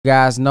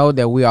guys know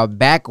that we are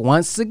back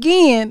once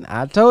again.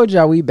 I told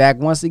y'all we back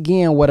once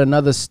again with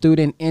another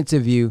student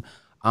interview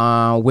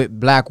with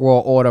Black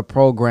World Order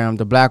Program.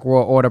 The Black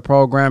World Order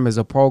Program is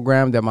a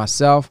program that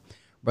myself,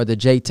 Brother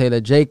J.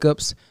 Taylor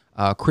Jacobs,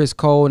 Chris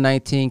Cole,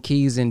 19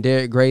 Keys, and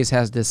Derek Grace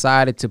has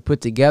decided to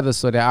put together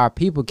so that our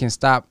people can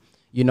stop,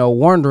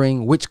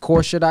 wondering which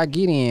course should I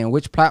get in,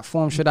 which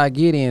platform should I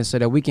get in, so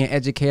that we can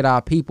educate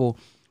our people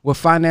with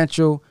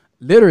financial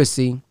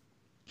literacy.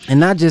 And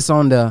not just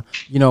on the,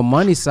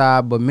 money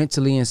side, but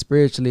mentally and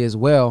spiritually as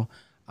well.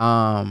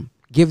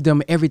 Give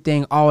them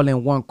everything all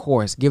in one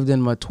course. Give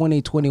them a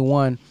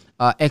 2021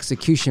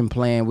 execution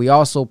plan. We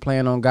also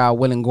plan on, God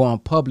willing, going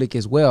public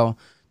as well,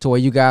 to where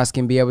you guys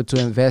can be able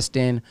to invest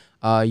in,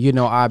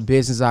 our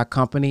business, our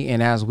company.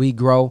 And as we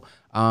grow,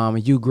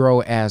 you grow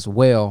as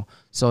well.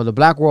 So the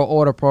Black World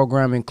Order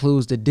Program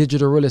includes the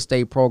digital real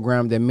estate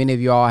program that many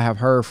of y'all have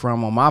heard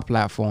from on my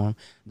platform,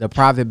 the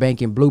private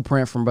banking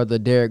blueprint from Brother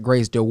Derek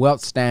Grace, the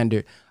wealth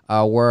standard,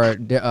 where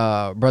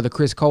Brother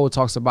Chris Cole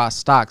talks about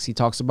stocks. He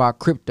talks about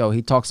crypto.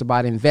 He talks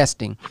about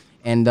investing.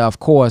 And, of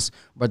course,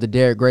 Brother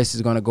Derek Grace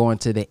is going to go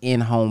into the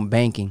in-home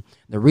banking.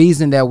 The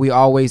reason that we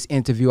always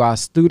interview our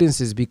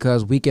students is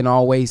because we can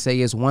always say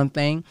it's one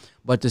thing,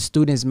 but the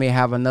students may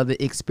have another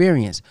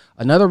experience.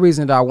 Another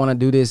reason that I want to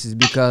do this is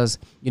because,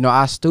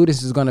 our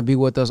students is going to be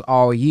with us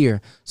all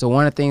year. So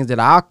one of the things that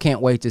I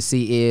can't wait to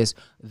see is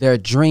their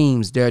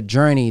dreams, their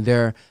journey,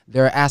 their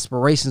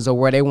aspirations of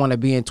where they want to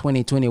be in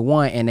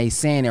 2021. And they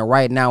saying it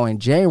right now in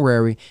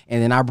January.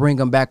 And then I bring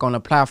them back on the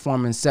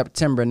platform in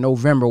September,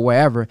 November,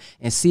 wherever,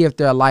 and see if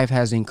their life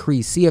has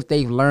increased, see if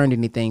they've learned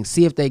anything,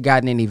 see if they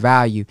gotten any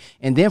value.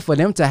 And then for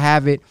them to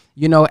have it,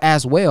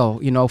 as well,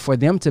 for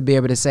them to be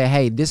able to say,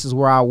 hey, this is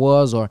where I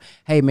was, or,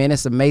 hey, man,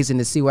 it's amazing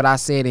to see what I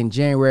said in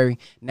January.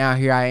 Now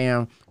here I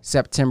am,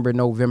 September,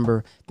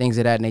 November, things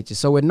of that nature.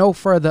 So with no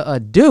further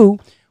ado,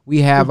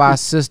 we have our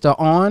sister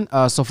on.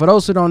 So for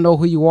those who don't know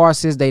who you are,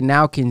 since they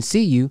now can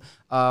see you,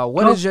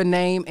 what is your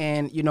name,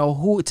 and,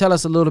 tell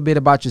us a little bit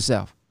about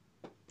yourself.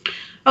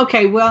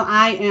 Okay, well,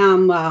 I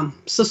am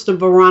Sister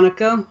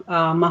Veronica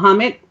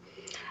Muhammad.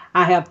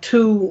 I have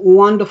two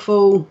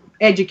wonderful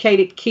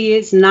educated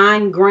kids,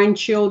 9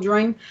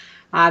 grandchildren.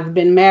 I've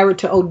been married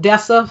to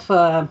Odessa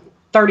for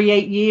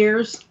 38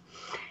 years,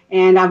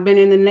 and I've been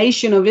in the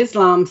Nation of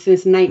Islam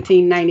since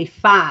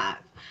 1995.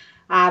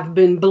 I've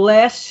been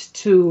blessed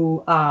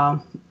to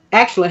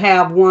actually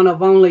have one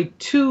of only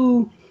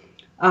 2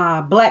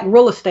 black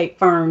real estate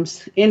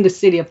firms in the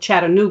city of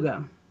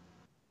Chattanooga.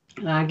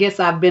 I guess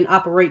I've been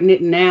operating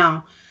it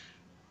now.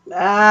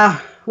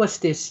 What's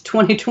this,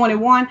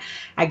 2021?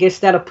 I guess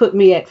that'll put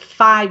me at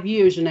 5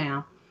 years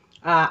now.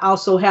 I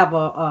also have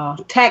a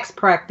tax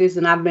practice,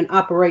 and I've been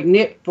operating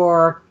it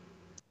for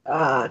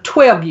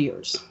 12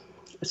 years.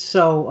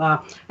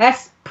 So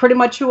that's pretty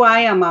much who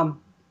I am. I'm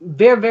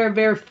very, very,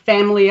 very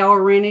family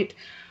oriented.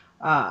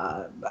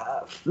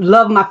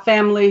 Love my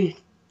family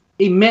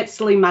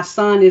immensely. My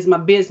son is my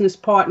business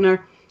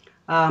partner.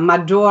 My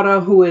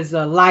daughter, who is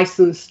a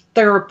licensed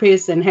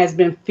therapist and has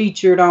been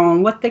featured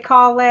on what they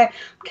call that,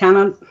 kind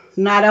of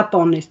not up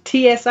on this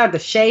TSR, the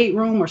Shade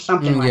Room or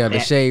something like that. Yeah, the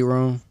Shade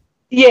Room.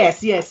 Yes.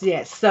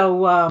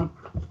 So,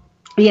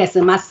 yes,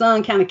 and my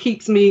son kind of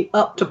keeps me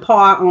up to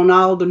par on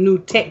all the new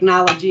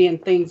technology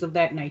and things of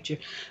that nature.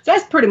 So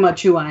that's pretty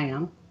much who I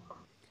am.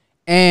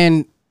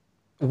 And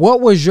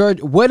what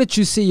did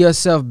you see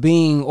yourself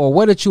being, or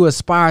what did you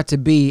aspire to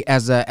be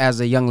as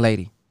a young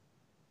lady?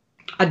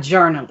 A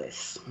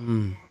journalist.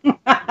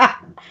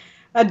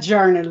 A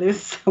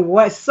journalist.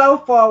 What, so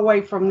far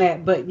away from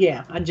that, but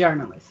yeah, a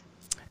journalist.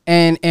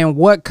 And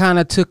what kind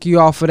of took you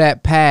off of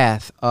that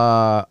path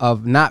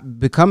of not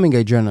becoming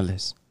a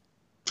journalist?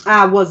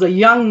 I was a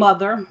young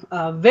mother,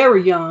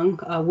 very young,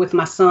 with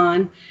my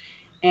son.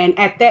 And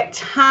at that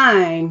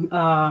time,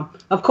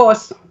 of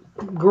course,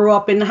 grew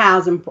up in the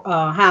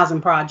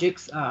housing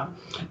projects.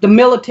 The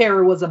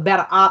military was a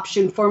better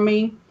option for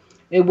me.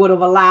 It would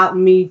have allowed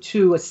me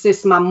to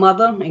assist my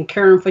mother in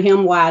caring for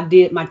him while I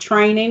did my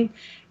training.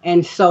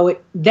 And so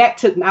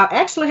I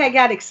actually had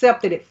got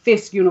accepted at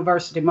Fisk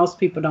University. Most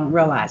people don't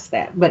realize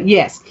that. But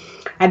yes,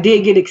 I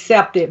did get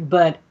accepted,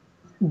 but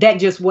that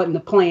just wasn't the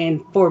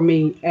plan for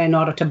me in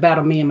order to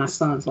better me and my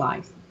son's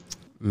life.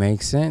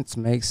 Makes sense.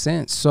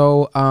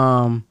 So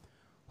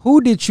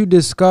who did you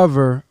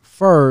discover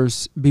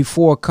first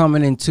before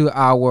coming into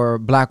our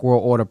Black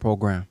World Order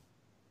Program?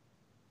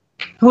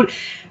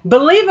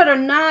 Believe it or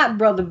not,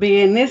 Brother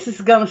Ben, this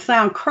is going to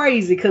sound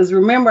crazy because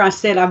remember I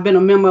said I've been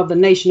a member of the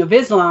Nation of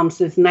Islam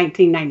since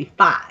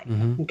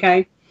 1995,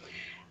 okay?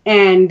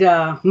 And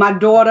my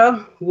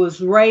daughter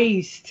was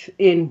raised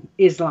in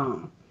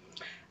Islam.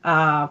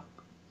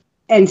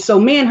 And so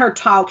me and her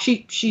talk,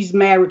 she's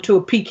married to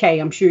a PK.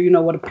 I'm sure you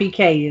know what a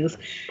PK is.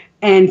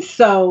 And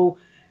so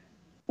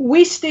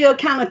we still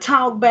kind of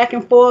talk back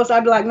and forth.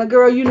 I'd be like, no,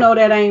 girl,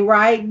 that ain't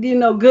right.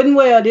 Good and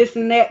well, this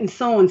and that and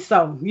so.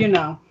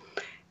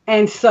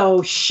 And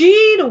so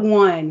she the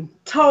one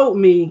told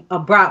me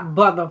about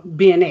Brother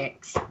Ben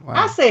X. Wow.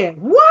 I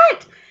said,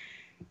 what?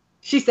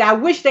 She said, I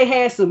wish they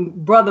had some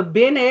Brother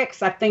Ben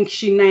X. I think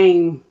she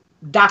named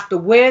Dr.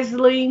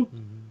 Wesley.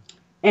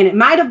 And it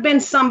might have been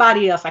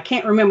somebody else. I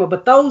can't remember.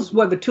 But those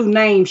were the two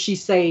names she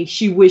say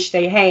she wished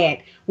they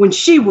had when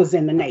she was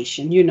in the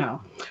nation, you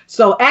know.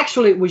 So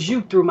actually, it was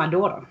you through my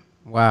daughter.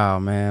 Wow,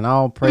 man.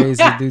 All praise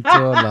is due to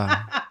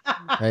Allah.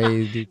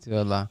 Praise due to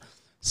Allah.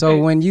 So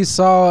when you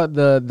saw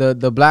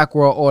the Black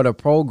World Order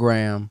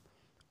program,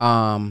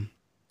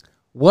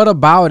 what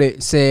about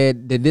it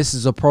said that this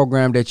is a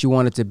program that you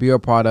wanted to be a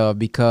part of?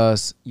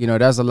 Because, you know,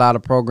 there's a lot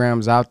of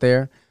programs out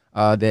there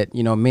that,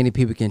 you know, many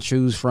people can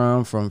choose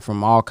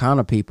from all kind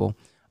of people.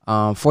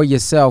 For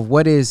yourself,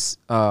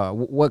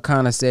 what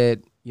kind of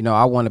said, you know,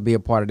 I want to be a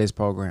part of this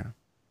program?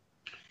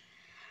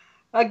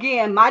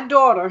 Again, my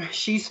daughter,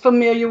 she's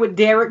familiar with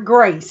Derek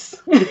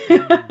Grace.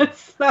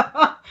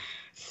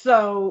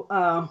 So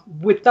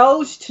with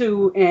those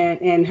two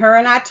and her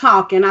and I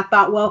talking, I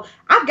thought, well,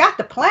 I've got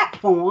the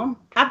platform.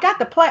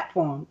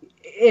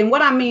 And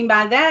what I mean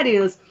by that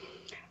is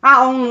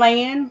I own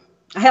land.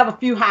 I have a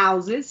few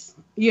houses,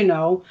 you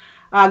know,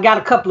 I got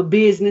a couple of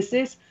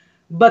businesses,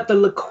 but the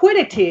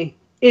liquidity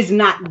is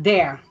not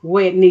there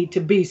where it need to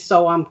be.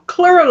 So I'm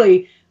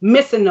clearly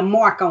missing the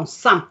mark on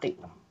something,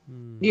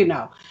 you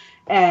know,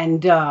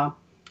 and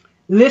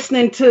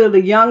listening to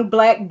the young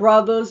Black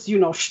brothers, you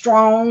know,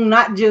 strong,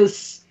 not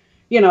just,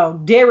 you know,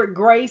 Derek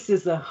Grace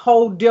is a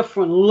whole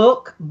different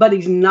look, but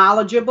he's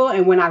knowledgeable.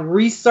 And when I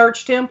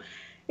researched him,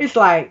 it's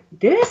like,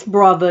 this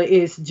brother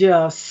is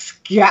just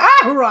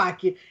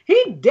skyrocket.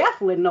 He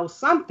definitely knows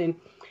something.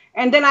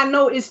 And then I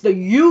know it's the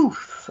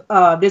youth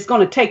that's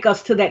going to take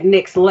us to that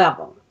next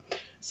level.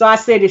 So I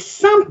said, it's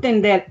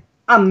something that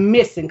I'm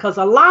missing because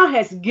Allah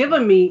has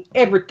given me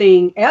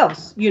everything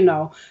else, you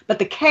know, but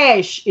the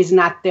cash is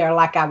not there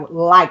like I would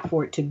like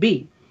for it to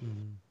be.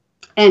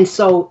 And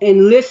so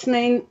in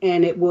listening,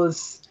 and it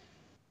was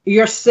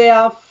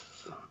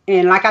yourself,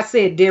 and like I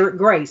said, Derek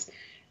Grace,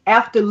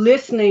 after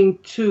listening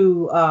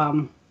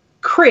to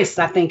Chris,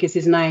 I think is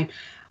his name,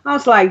 I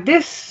was like,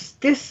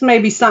 this may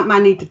be something I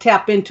need to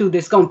tap into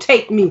that's going to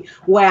take me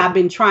where I've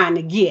been trying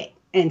to get.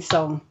 And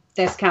so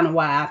that's kind of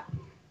why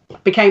I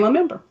became a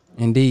member.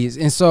 Indeed.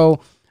 And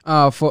so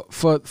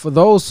for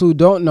those who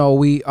don't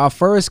know, our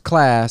first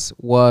class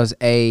was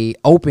a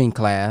open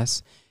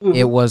class. Mm-hmm.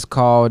 It was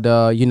called,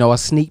 you know, a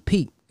sneak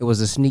peek. It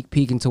was a sneak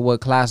peek into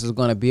what class is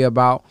going to be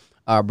about.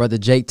 Brother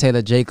Jake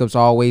Taylor Jacobs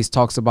always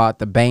talks about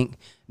the bank,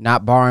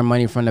 not borrowing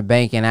money from the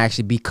bank and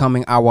actually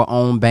becoming our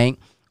own bank,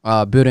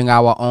 building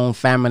our own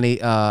family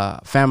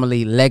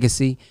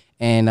legacy,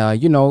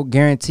 and, you know,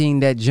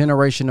 guaranteeing that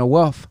generational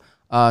wealth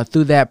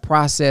through that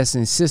process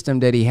and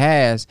system that he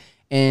has.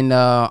 And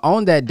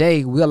on that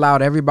day, we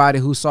allowed everybody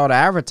who saw the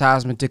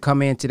advertisement to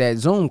come into that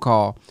Zoom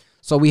call.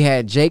 So we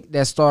had Jake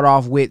that started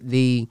off with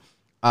the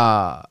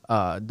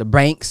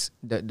banks,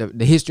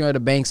 the history of the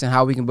banks and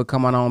how we can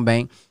become our own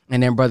bank.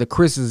 And then Brother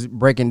Chris is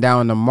breaking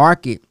down the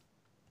market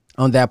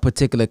on that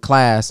particular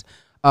class.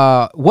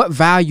 What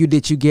value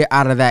did you get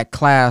out of that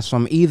class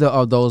from either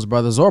of those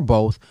brothers or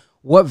both?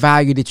 What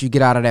value did you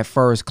get out of that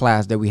first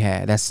class that we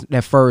had? That's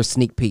that first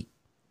sneak peek.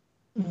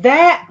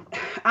 That,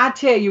 I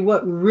tell you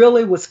what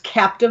really was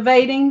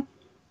captivating,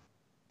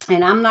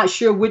 and I'm not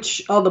sure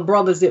which other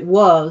brothers it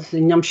was,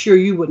 and I'm sure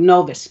you would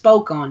know that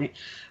spoke on it,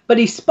 but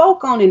he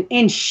spoke on an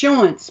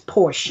insurance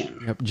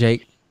portion. Yep,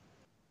 Jake.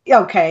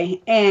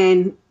 Okay,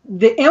 and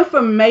the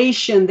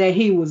information that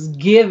he was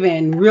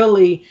given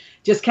really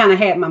just kind of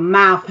had my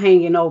mouth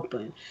hanging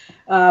open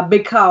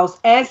because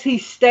as he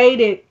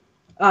stated,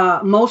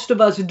 most of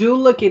us do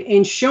look at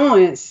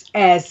insurance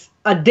as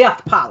a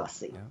death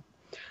policy. Yeah.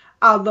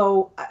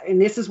 Although, and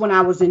this is when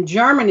I was in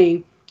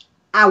Germany,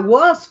 I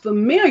was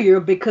familiar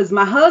because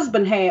my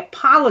husband had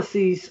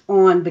policies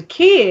on the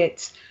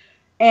kids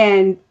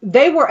and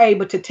they were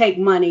able to take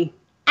money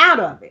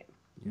out of it.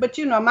 But,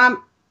 you know, my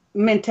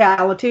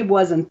mentality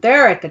wasn't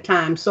there at the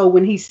time. So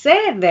when he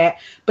said that,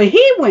 but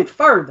he went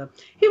further.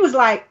 He was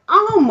like,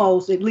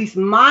 almost, at least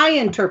my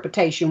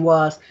interpretation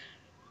was,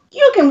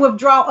 you can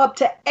withdraw up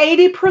to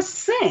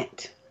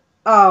 80%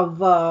 of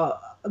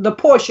the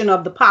portion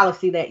of the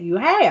policy that you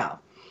have.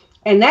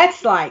 And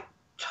that's like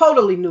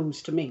totally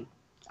news to me.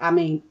 I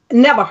mean,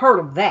 never heard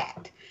of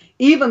that.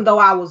 Even though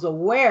I was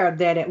aware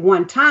that at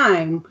one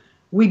time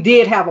we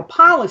did have a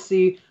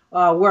policy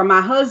where my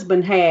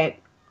husband had,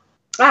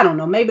 I don't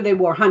know, maybe they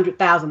were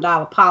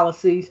 $100,000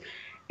 policies.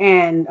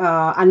 And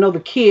I know the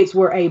kids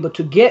were able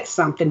to get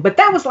something, but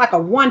that was like a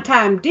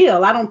one-time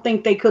deal. I don't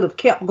think they could have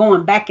kept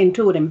going back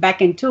into it and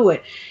back into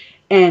it.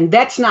 And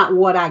that's not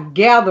what I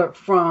gathered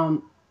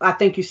from, I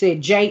think you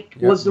said Jake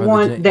was the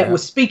one Jake, that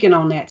was speaking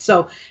on that.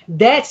 So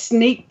that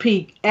sneak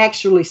peek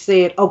actually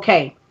said,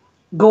 okay,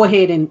 go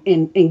ahead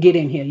and get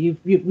in here.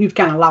 You've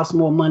kind of lost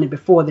more money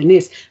before than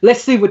this.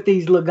 Let's see what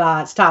these little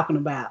guys talking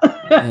about.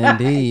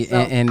 Indeed. So,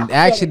 and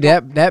actually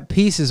that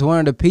piece is one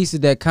of the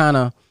pieces that kind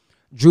of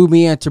drew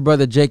me into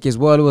Brother Jake as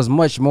well. It was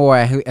much more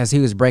as he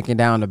was breaking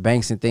down the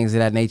banks and things of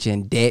that nature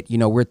and debt. You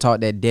know, we're taught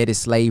that debt is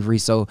slavery.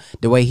 So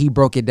the way he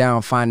broke it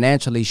down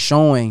financially,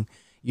 showing,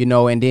 you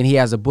know, and then he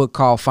has a book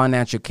called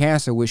Financial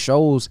Cancer, which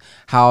shows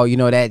how, you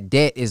know, that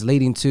debt is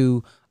leading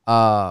to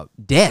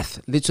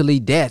death, literally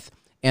death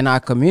in our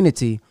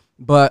community.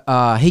 But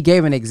he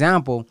gave an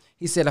example.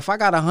 He said, if I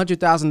got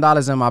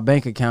 $100,000 in my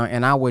bank account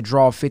and I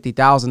withdraw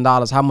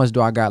 $50,000, how much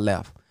do I got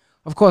left?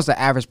 Of course, the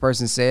average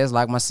person says,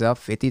 like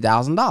myself,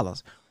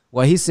 $50,000.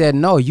 Well, he said,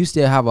 no, you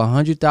still have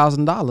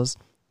 $100,000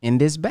 in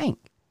this bank.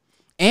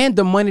 And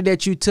the money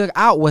that you took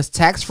out was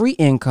tax-free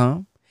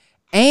income.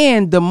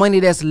 And the money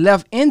that's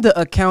left in the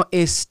account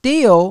is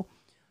still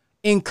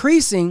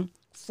increasing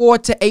 4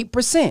 to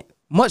 8%,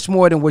 much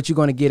more than what you're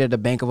going to get at the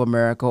Bank of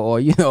America or,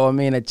 you know what I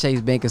mean, at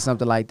Chase Bank or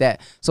something like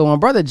that. So when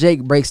Brother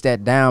Jake breaks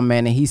that down,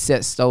 man, and he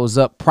sets those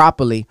up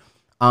properly,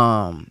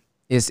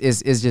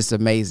 it's just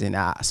amazing.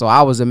 So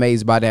I was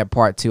amazed by that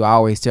part too. I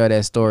always tell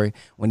that story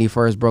when he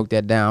first broke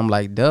that down. I'm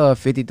like, duh,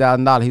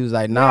 $50,000. He was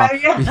like, nah,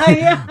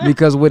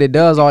 because what it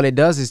does, all it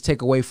does is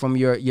take away from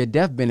your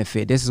death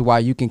benefit. This is why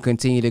you can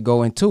continue to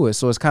go into it.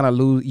 So it's kind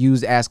of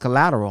used as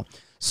collateral.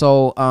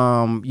 So,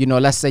 you know,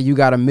 let's say you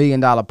got $1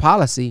 million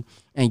policy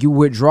and you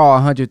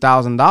withdraw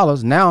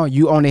 $100,000. Now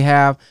you only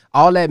have,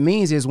 all that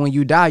means is when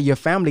you die, your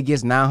family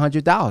gets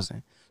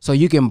 $900,000. So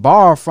you can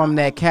borrow from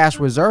that cash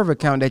reserve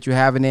account that you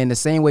have, and in the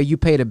same way you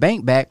pay the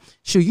bank back,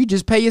 sure, you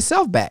just pay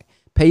yourself back.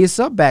 Pay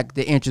yourself back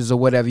the interest or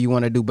whatever you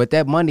want to do. But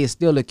that money is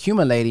still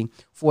accumulating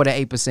 4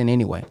 to 8%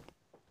 anyway.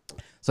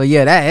 So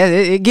yeah,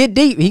 it get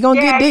deep. He gonna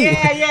get deep.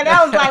 Yeah.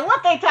 That was like,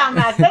 what they talking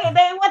about?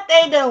 What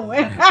they doing?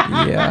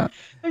 Yeah.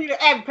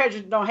 The average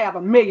person don't have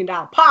 $1 million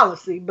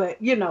policy,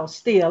 but you know,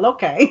 still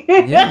okay.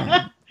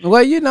 Yeah.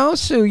 Well, you know,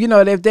 shoot, you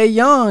know, if they're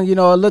young, you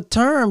know, a little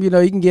term, you know,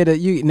 you can get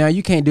now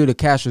you can't do the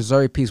cash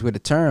reserve piece with a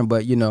term,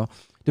 but you know,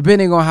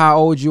 depending on how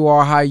old you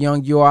are, how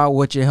young you are,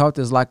 what your health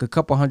is like, a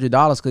couple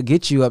 $100s could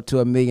get you up to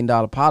 $1 million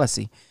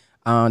policy,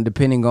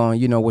 depending on,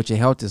 you know, what your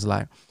health is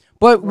like.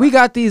 But we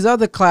got these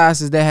other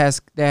classes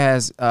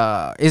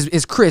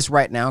is Chris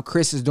right now.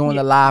 Chris is doing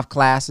the live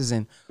classes,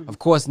 and of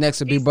course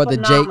next will be Brother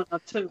Jake.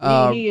 Too.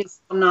 He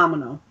is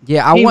phenomenal.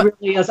 Yeah, he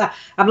really is.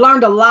 I've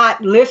learned a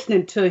lot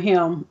listening to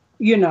him,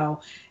 you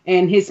know,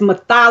 and his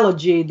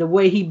mythology, the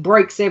way he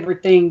breaks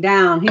everything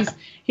down.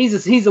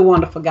 He's a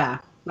wonderful guy.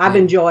 I've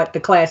enjoyed the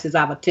classes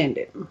I've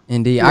attended.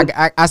 Indeed.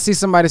 I see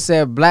somebody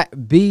said black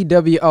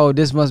BWO.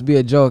 This must be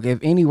a joke. If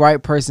any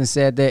white person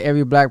said that,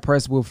 every black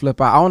person will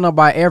flip out. I don't know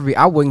about every.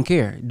 I wouldn't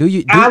care.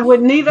 I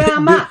wouldn't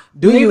either.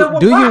 Do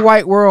you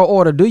white world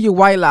order? Do you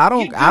white lie?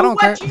 I don't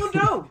care. You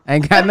do.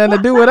 Ain't got nothing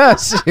to do with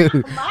us.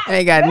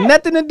 Ain't got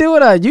nothing to do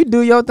with us. You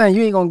do your thing.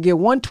 You ain't gonna get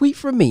one tweet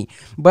from me.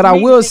 But I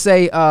will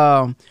say,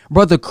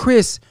 Brother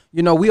Chris,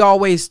 you know, we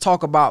always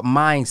talk about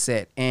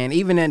mindset, and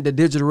even in the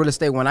digital real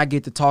estate, when I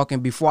get to talking,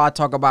 before I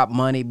talk about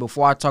money,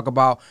 before I talk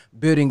about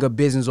building a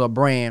business or a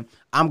brand,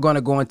 I'm going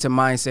to go into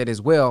mindset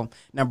as well.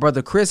 Now,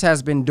 Brother Chris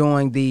has been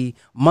doing the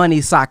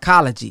money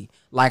psychology,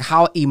 like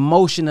how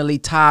emotionally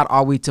tied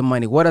are we to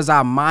money? What is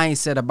our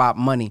mindset about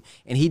money?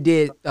 And he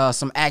did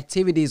some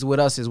activities with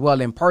us as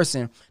well in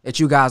person that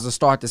you guys will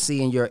start to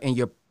see in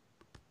your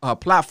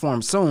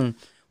platform soon.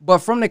 But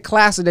from the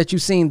classes that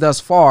you've seen thus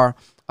far,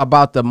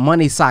 about the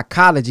money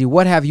psychology,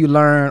 what have you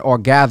learned or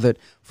gathered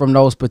from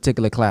those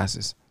particular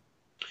classes?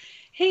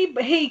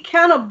 He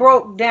kind of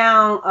broke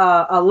down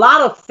a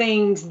lot of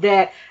things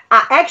that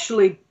I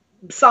actually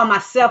saw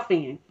myself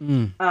in,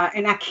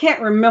 and I can't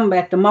remember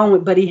at the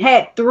moment, but he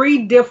had three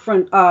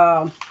different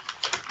parts.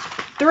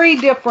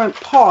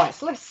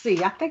 Let's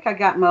see. I think I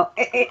got my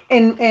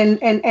and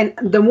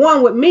the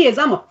one with me is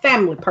I'm a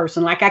family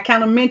person. Like I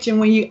kind of mentioned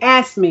when you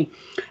asked me,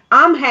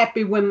 I'm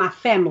happy when my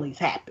family's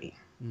happy.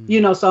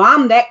 You know, so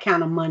I'm that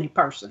kind of money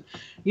person.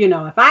 You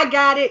know, if I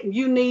got it,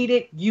 you need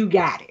it, you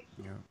got it.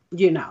 Yeah.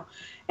 You know,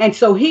 and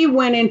so he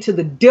went into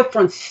the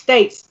different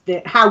states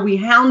that how we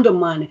handle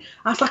money.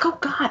 I was like, oh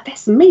God,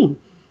 that's me.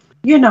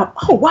 You know,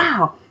 oh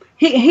wow,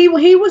 he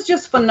was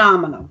just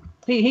phenomenal.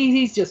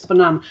 He's just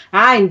phenomenal.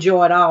 I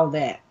enjoyed all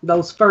that.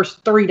 Those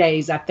first 3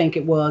 days, I think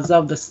it was,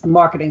 of the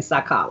marketing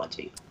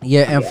psychology.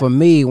 Yeah, and for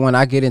me, when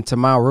I get into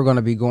mine, we're going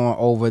to be going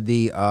over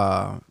the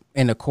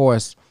in the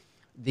course.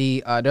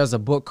 There's a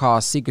book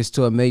called Secrets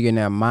to a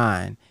Millionaire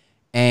Mind,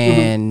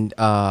 and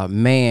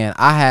man,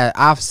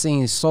 I've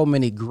seen so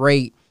many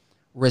great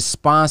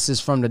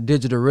responses from the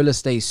digital real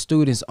estate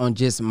students on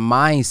just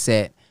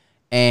mindset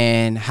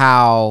and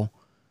how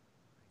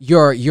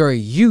your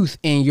youth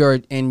and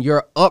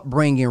your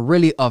upbringing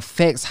really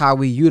affects how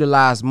we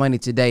utilize money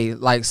today.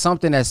 Like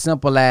something as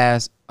simple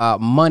as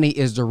money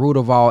is the root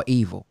of all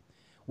evil.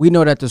 We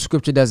know that the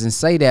scripture doesn't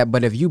say that,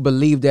 but if you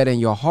believe that in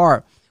your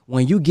heart,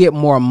 when you get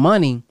more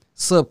money,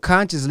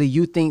 subconsciously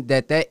you think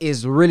that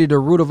is really the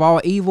root of all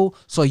evil,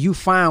 so you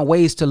find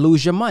ways to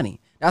lose your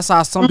money. That's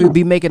how some people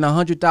be making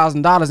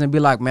 $100,000 and be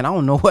like, man, I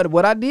don't know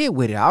what I did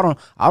with it. I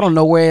don't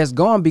know where it's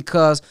going,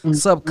 because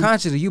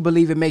subconsciously you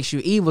believe it makes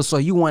you evil, so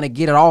you want to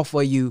get it off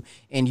of you,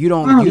 and you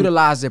don't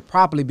utilize it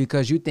properly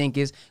because you think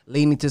it's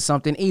leading to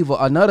something evil.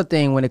 Another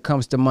thing when it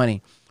comes to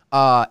money,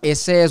 it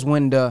says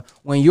when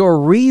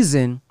your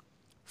reason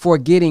for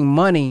getting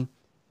money,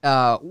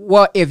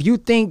 well, if you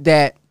think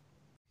that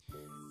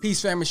Peace,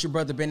 family. It's your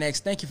brother Ben X.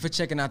 Thank you for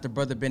checking out the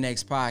Brother Ben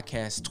X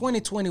podcast.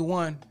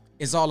 2021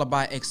 is all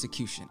about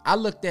execution. I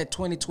looked at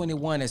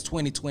 2021 as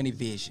 2020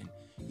 vision.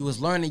 You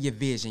was learning your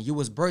vision. You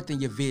was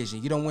birthing your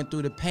vision. You done went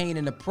through the pain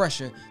and the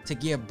pressure to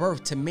give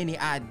birth to many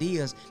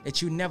ideas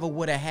that you never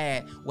would have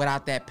had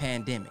without that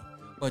pandemic.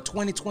 But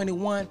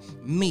 2021,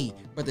 me,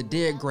 Brother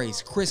Derek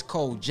Grace, Chris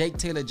Cole, Jake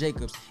Taylor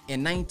Jacobs,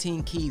 and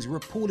 19 Keys, we're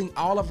pooling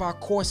all of our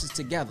courses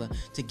together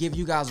to give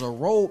you guys a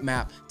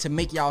roadmap to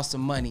make y'all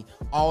some money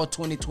all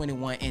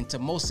 2021, and to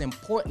most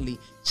importantly,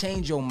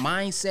 change your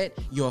mindset,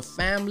 your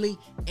family,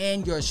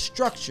 and your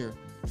structure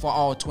for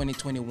all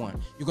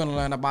 2021. You're going to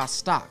learn about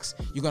stocks.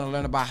 You're going to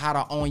learn about how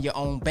to own your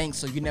own bank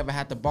so you never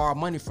have to borrow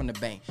money from the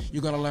bank.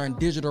 You're going to learn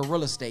digital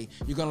real estate.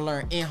 You're going to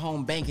learn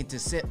in-home banking to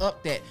set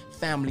up that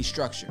family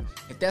structure.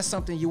 If that's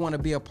something you want to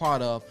be a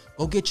part of,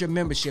 go get your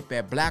membership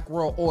at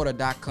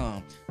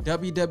blackworldorder.com.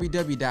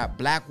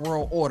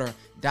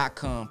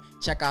 www.blackworldorder.com.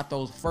 Check out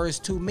those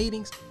first 2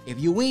 meetings. If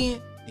you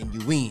win, then you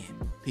win.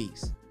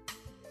 Peace.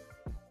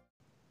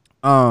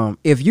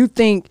 If you're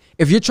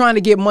trying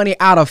to get money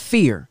out of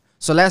fear,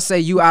 so let's say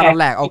you out of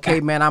lack.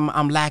 Okay, man,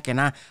 I'm lacking.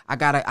 I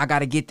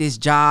gotta get this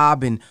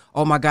job, and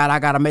oh my God, I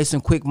gotta make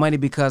some quick money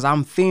because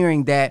I'm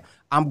fearing that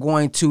I'm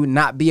going to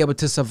not be able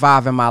to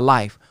survive in my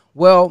life.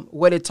 Well,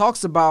 what it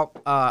talks about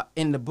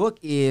in the book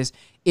is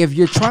if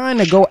you're trying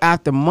to go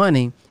after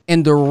money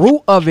and the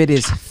root of it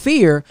is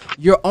fear,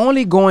 you're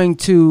only going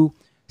to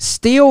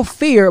still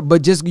fear,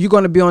 but just you're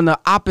going to be on the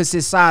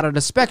opposite side of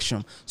the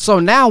spectrum. So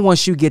now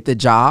once you get the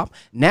job,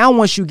 now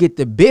once you get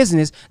the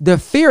business, the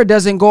fear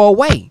doesn't go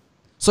away.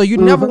 So you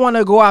never want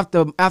to go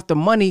after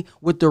money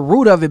with the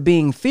root of it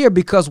being fear,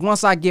 because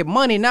once I get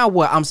money, now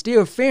what? I'm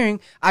still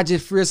fearing. I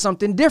just fear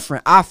something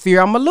different. I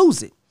fear I'm gonna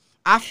lose it.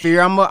 I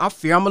fear I'm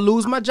gonna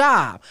lose my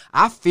job.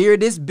 I fear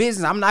this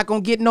business. I'm not gonna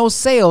get no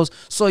sales.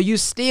 So you're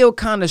still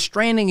kind of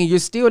straining, and you're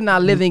still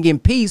not living in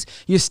peace.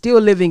 You're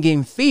still living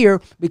in fear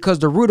because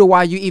the root of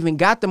why you even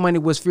got the money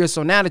was fear.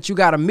 So now that you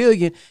got $1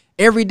 million,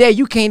 every day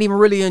you can't even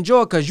really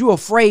enjoy it because you're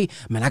afraid.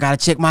 Man, I gotta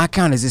check my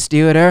account. Is it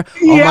still there?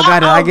 Yeah, oh my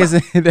God! I guess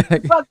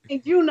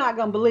you're not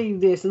gonna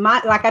believe this.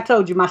 Like I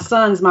told you, my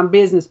son's my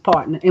business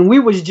partner, and we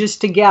was just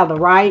together,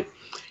 right?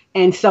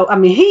 And so, I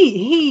mean,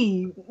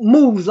 he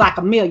moves like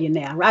a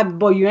millionaire, right?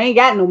 Boy, you ain't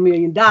got no $1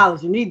 million.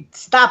 You need to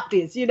stop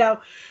this, you know.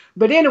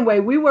 But anyway,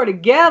 we were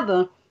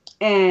together,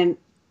 and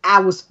I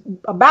was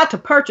about to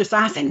purchase.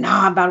 I said,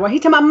 "No, by the way." He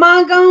told my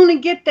mom, "Go on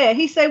and get that."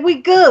 He said, "We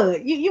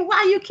good.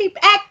 Why you keep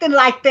acting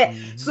like that?"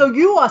 So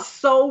you are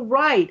so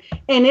right,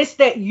 and it's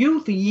that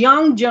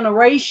young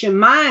generation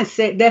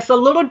mindset that's a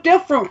little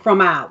different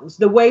from ours.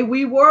 The way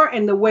we were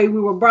and the way we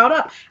were brought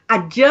up.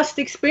 I just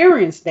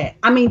experienced that.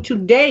 I mean,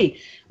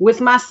 today with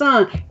my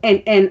son,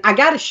 and I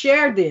got to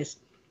share this.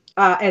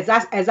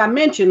 As I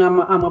mentioned, I'm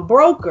a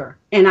broker,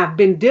 and I've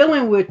been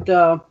dealing with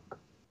a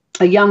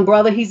young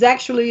brother. He's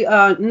actually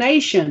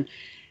nation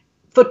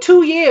for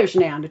 2 years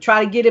now to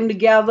try to get him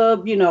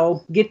together, you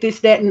know, get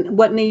this, that, and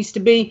what needs to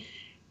be.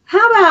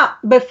 How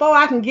about before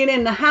I can get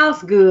in the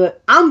house good,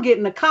 I'm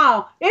getting a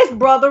call. It's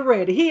brother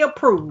ready. He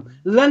approved.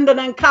 Linda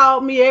done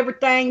called me.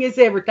 Everything is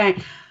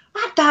everything.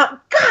 I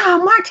thought,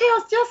 God,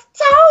 Martell's just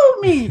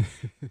told me,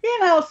 you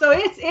know, so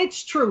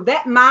it's true.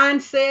 That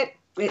mindset,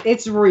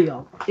 it's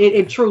real.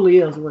 It truly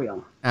is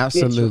real.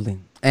 Absolutely.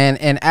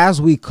 And as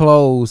we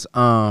close,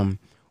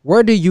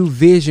 where do you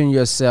vision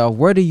yourself?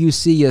 Where do you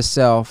see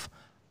yourself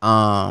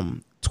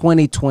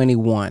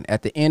 2021?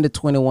 At the end of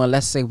 21,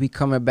 let's say we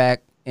coming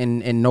back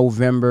in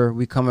November,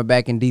 we coming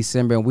back in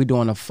December, and we're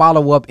doing a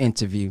follow-up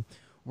interview.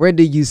 Where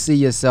do you see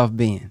yourself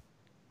being?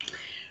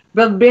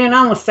 Brother Ben,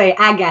 I'm going to say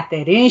I got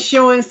that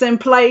insurance in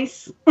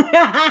place.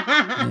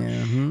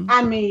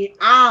 I mean,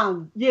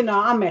 I'm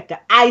at the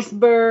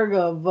iceberg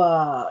of,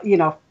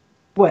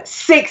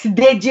 6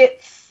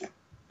 digits.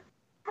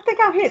 I think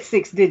I've hit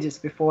 6 digits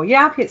before.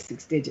 Yeah, I've hit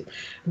 6 digits.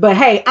 But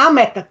hey, I'm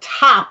at the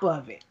top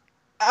of it.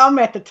 I'm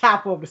at the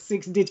top of the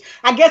 6 digits.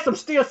 I guess I'm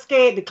still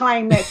scared to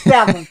claim that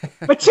 7.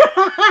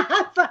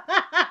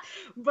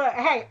 but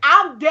hey,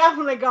 I'm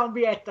definitely gonna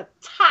be at the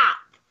top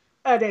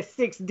of that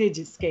 6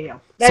 digit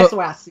scale. That's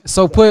why I see.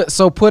 So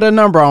put a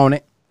number on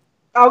it.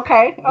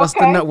 Okay. What's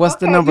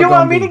the number? You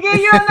want me to give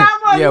you a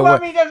number? Or you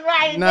want me to just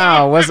write it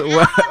down?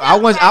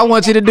 I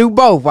want you to do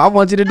both. I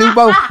want you to do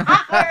both.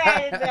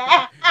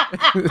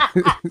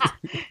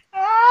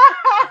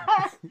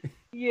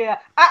 Yeah,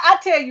 I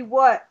tell you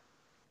what.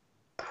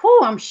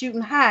 I'm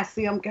shooting high.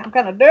 See, I'm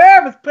kind of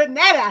nervous putting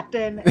that out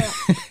there in the air.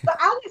 But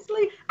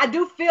honestly, I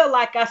do feel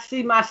like I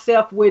see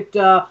myself with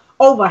over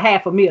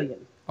 $500,000.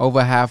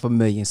 Over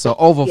 $500,000. So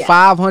over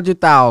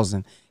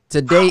 500,000.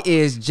 Today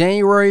is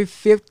January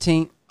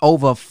 15th.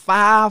 Over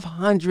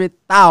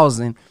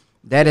 500,000.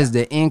 That is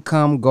the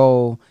income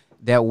goal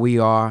that we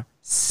are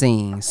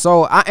seeing.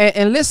 So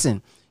and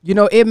listen, you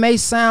know, it may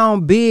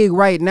sound big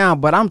right now,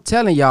 but I'm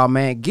telling y'all,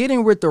 man,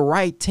 getting with the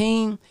right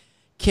team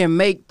can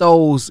make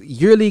those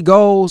yearly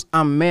goals.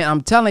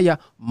 I'm telling you,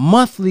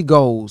 monthly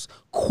goals,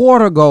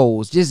 quarter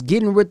goals, just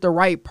getting with the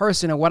right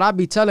person. And what I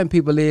be telling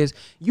people is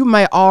you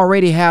may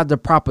already have the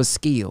proper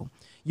skill.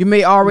 You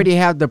may already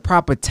have the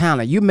proper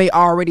talent. You may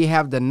already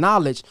have the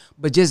knowledge,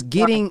 but just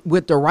getting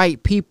with the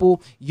right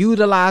people,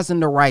 utilizing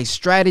the right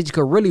strategy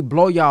could really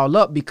blow y'all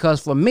up. Because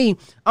for me,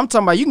 I'm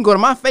talking about, you can go to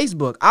my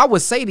Facebook. I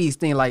would say these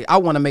things like, I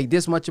want to make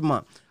this much a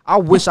month. I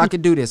wish I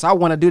could do this. I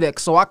want to do that.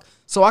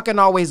 So I can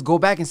always go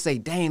back and say,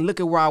 dang,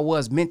 look at where I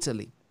was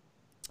mentally.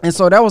 And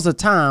so there was a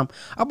time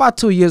about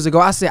 2 years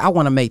ago, I said, I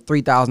want to make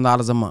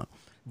 $3,000 a month.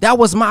 That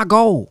was my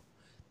goal.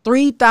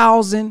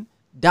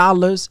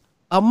 $3,000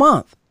 a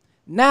month.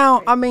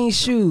 Now, I mean,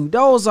 shoot,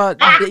 those are,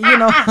 daily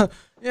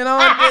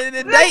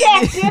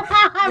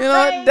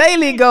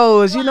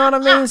goals, you know what I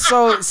mean?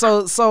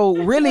 So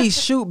really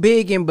shoot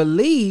big and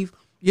believe,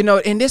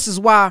 and this is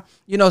why,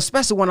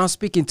 especially when I'm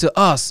speaking to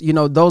us,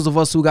 those of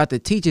us who got the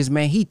teachers,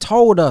 man, he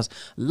told us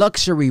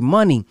luxury,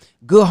 money,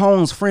 good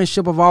homes,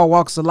 friendship of all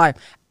walks of life.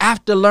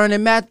 After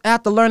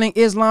learning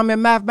Islam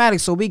and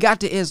mathematics. So we got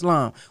the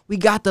Islam. We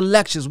got the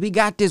lectures. We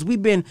got this.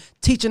 We've been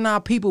teaching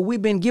our people.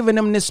 We've been giving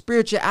them this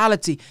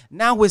spirituality.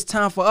 Now it's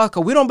time for us,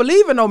 because we don't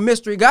believe in no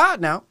mystery God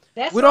now.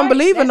 We don't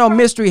believe in no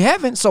mystery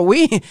heaven. So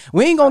we ain't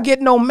going to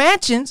get no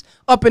mansions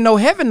up in no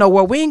heaven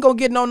nowhere. We ain't going to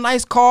get no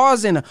nice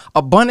cars and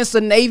abundance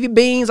of Navy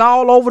beans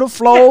all over the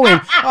floor.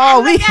 And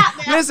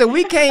listen,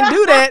 we can't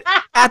do that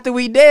after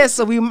we dead.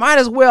 So we might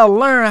as well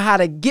learn how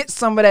to get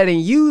some of that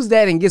and use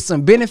that and get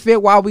some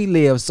benefit while we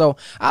live. So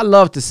I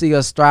love to see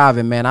us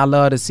striving, man. I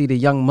love to see the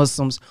young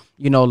Muslims,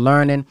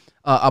 learning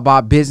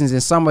about business,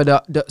 and some of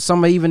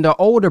even the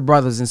older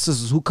brothers and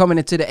sisters who coming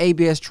into the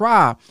ABS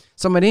tribe,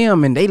 some of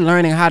them, and they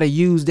learning how to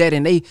use that,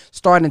 and they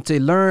starting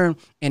to learn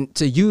and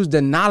to use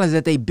the knowledge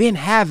that they've been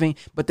having,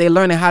 but they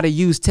learning how to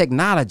use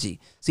technology.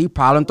 See,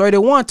 Problem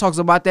 31 talks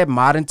about that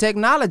modern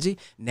technology.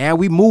 Now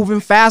we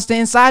moving faster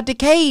inside the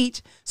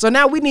cage. So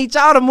now we need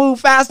y'all to move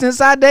faster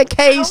inside that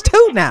cage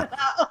too now.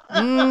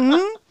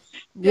 Mm-hmm.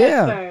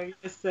 Yeah.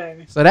 Yes,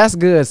 sir. So that's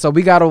good. So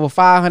we got over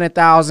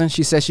 500,000.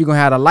 She said she's gonna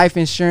have the life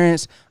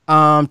insurance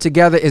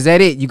together. Is that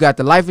it? You got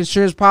the life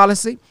insurance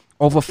policy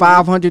over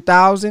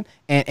 500,000,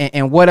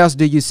 and what else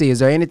do you see? Is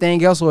there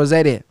anything else, or is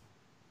that it?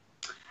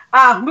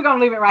 We're gonna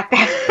leave it right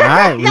there. All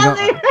right,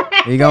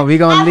 we're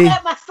gonna leave.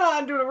 Let my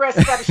son do the rest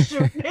of the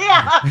shooting.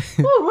 Yeah.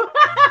 All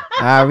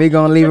right, we're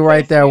gonna leave it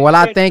right there. Well,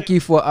 I thank you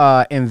for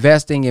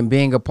investing and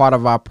being a part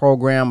of our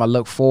program. I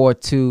look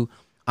forward to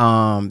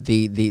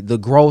the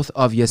growth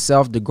of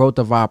yourself, the growth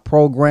of our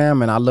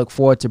program, and I look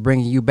forward to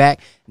bringing you back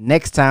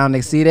next time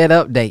to see that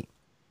update.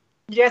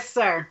 Yes,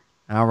 sir.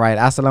 All right.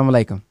 Assalamu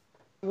alaikum.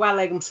 Wa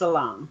alaikum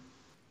salam.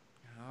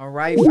 All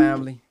right,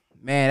 family.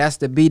 Man, that's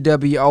the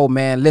BWO,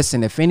 man.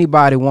 Listen, if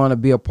anybody want to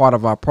be a part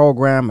of our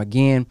program,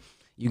 again,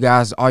 you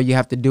guys, all you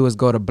have to do is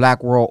go to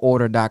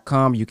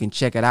blackworldorder.com. You can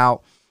check it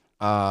out.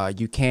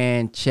 You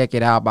can check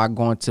it out by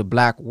going to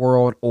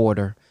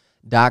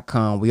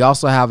blackworldorder.com. We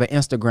also have an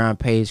Instagram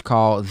page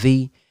called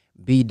The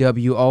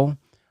BWO,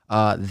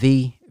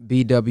 The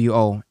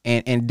BWO,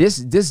 and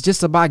this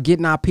just about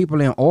getting our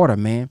people in order,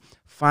 man.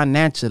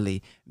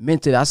 Financially,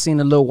 mentally. I seen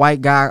a little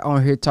white guy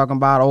on here talking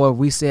about, if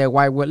we said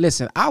white word.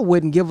 Listen, I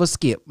wouldn't give a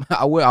skip.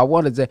 I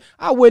wanted to say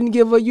I wouldn't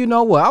give a,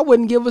 I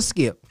wouldn't give a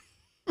skip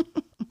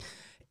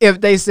if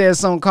they said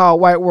something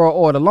called white world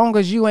order. Long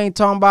as you ain't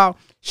talking about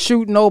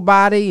shooting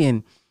nobody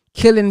and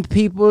killing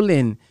people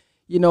and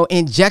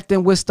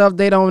injecting with stuff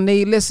they don't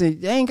need. Listen,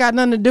 it ain't got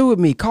nothing to do with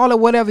me. Call it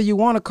whatever you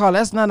want to call it.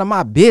 That's none of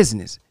my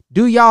business.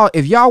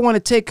 If y'all want to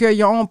take care of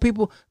your own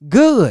people,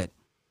 good.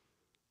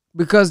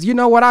 Because you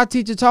know what our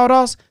teacher taught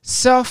us?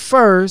 Self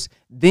first,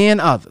 then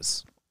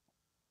others.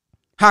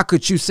 How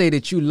could you say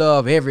that you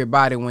love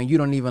everybody when you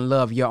don't even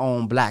love your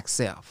own black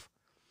self?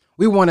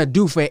 We want to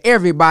do for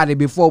everybody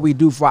before we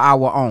do for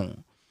our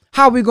own.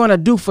 How are we going to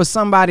do for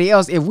somebody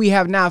else if we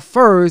have not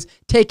first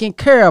taken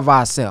care of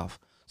ourselves?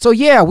 So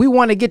yeah, we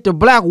want to get the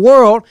black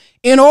world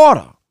in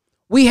order.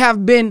 We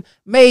have been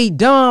made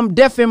dumb,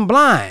 deaf, and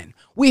blind.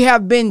 We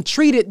have been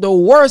treated the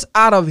worst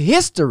out of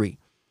history.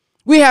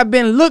 We have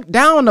been looked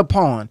down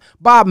upon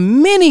by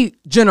many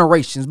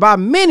generations, by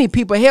many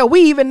people. Hell,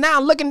 we even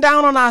now looking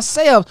down on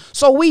ourselves.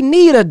 So we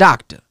need a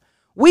doctor.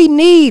 We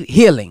need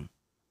healing.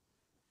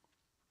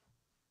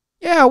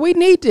 Yeah, we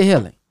need the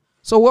healing.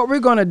 So what we're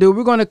going to do,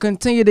 we're going to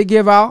continue to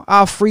give out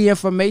our free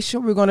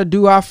information. We're going to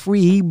do our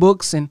free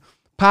ebooks and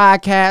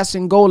podcasts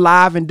and go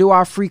live and do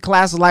our free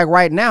classes. Like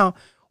right now,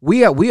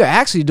 we are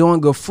actually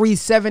doing a free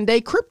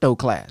 7-day crypto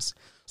class.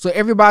 So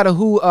everybody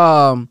who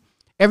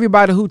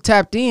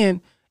tapped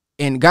in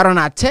and got on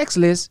our text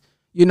list,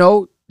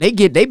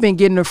 they've been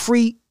getting a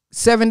free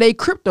 7-day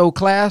crypto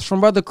class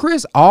from Brother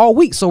Chris all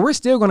week. So we're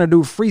still going to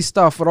do free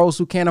stuff for those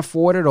who can't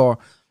afford it or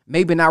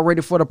maybe not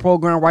ready for the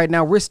program right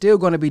now. We're still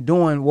going to be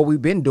doing what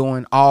we've been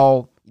doing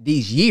all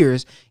these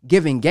years,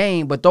 giving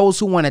game. But those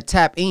who want to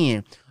tap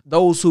in,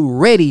 those who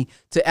ready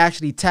to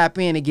actually tap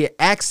in and get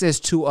access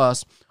to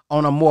us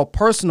on a more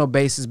personal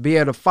basis, be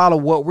able to follow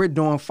what we're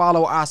doing,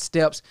 follow our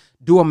steps,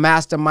 do a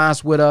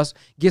masterminds with us,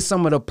 get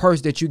some of the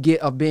perks that you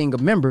get of being a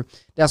member.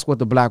 That's what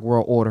the Black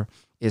World Order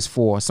is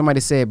for. Somebody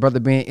said,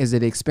 Brother Ben, is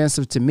it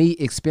expensive? To me,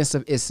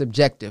 expensive is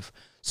subjective.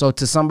 So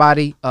to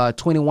somebody,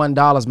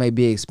 $21 may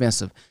be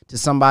expensive. To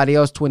somebody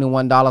else,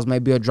 $21 may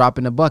be a drop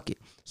in the bucket.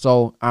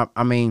 So,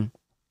 I mean,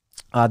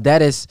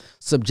 that is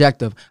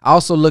subjective. I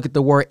also look at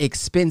the word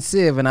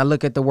expensive and I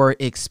look at the word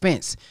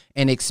expense.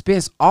 And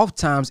expense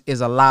oftentimes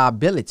is a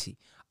liability.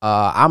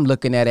 I'm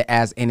looking at it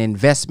as an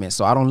investment.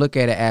 So I don't look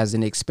at it as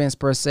an expense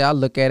per se. I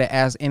look at it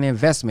as an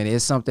investment.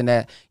 It's something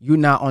that you're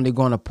not only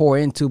going to pour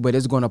into, but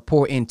it's going to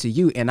pour into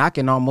you. And I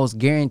can almost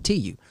guarantee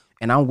you,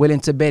 and I'm willing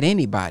to bet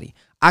anybody,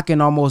 I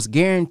can almost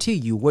guarantee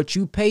you what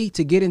you pay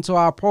to get into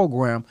our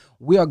program,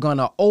 we are going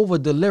to over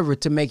deliver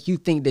to make you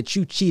think that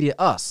you cheated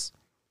us.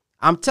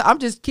 I'm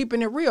just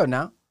keeping it real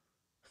now.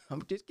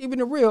 I'm just keeping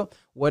it real.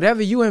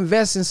 Whatever you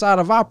invest inside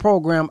of our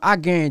program, I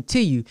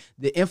guarantee you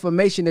the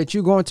information that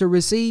you're going to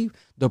receive,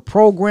 the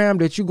program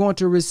that you're going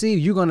to receive,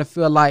 you're going to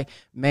feel like,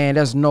 man,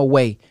 there's no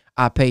way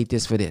I paid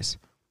this for this.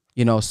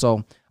 You know,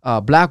 so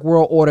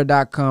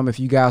blackworldorder.com if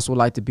you guys would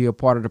like to be a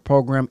part of the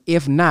program.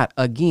 If not,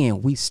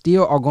 again, we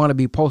still are going to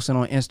be posting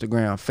on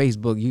Instagram,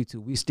 Facebook,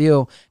 YouTube. We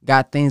still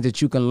got things that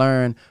you can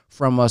learn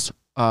from us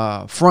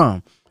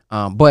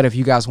but if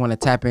you guys want to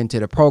tap into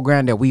the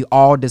program that we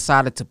all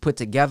decided to put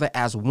together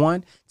as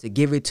one to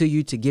give it to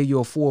you, to give you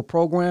a full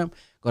program,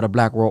 go to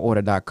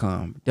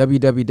blackworldorder.com,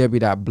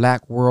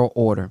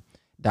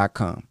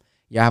 www.blackworldorder.com.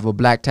 Y'all have a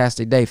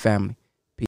blacktastic day, family.